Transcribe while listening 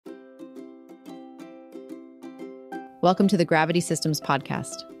Welcome to the Gravity Systems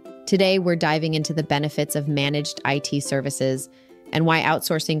podcast. Today, we're diving into the benefits of managed IT services and why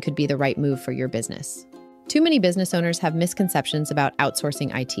outsourcing could be the right move for your business. Too many business owners have misconceptions about outsourcing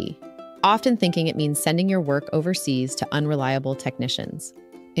IT, often thinking it means sending your work overseas to unreliable technicians.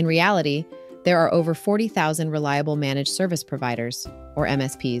 In reality, there are over 40,000 reliable managed service providers, or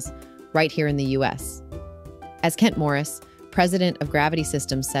MSPs, right here in the US. As Kent Morris, president of Gravity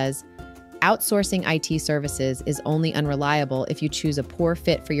Systems, says, outsourcing IT services is only unreliable if you choose a poor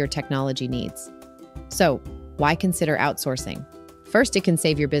fit for your technology needs. So, why consider outsourcing? First, it can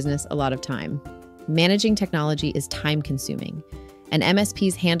save your business a lot of time. Managing technology is time-consuming, and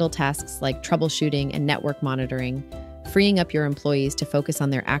MSPs handle tasks like troubleshooting and network monitoring, freeing up your employees to focus on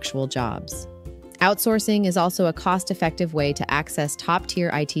their actual jobs. Outsourcing is also a cost-effective way to access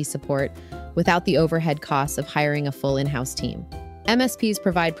top-tier IT support without the overhead costs of hiring a full in-house team. MSPs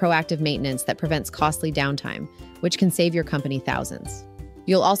provide proactive maintenance that prevents costly downtime, which can save your company thousands.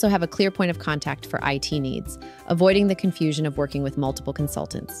 You'll also have a clear point of contact for IT needs, avoiding the confusion of working with multiple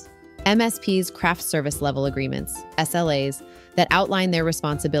consultants. MSPs craft service level agreements, SLAs, that outline their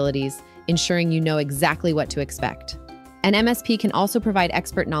responsibilities, ensuring you know exactly what to expect. An MSP can also provide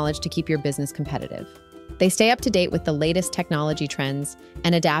expert knowledge to keep your business competitive. They stay up to date with the latest technology trends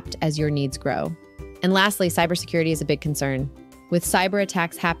and adapt as your needs grow. And lastly, cybersecurity is a big concern. With cyber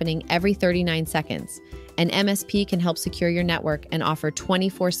attacks happening every 39 seconds, an MSP can help secure your network and offer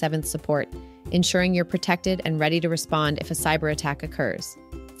 24/7 support, ensuring you're protected and ready to respond if a cyber attack occurs.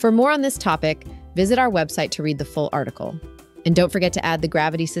 For more on this topic, visit our website to read the full article. And don't forget to add the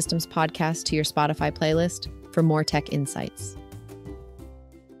Gravity Systems podcast to your Spotify playlist for more tech insights.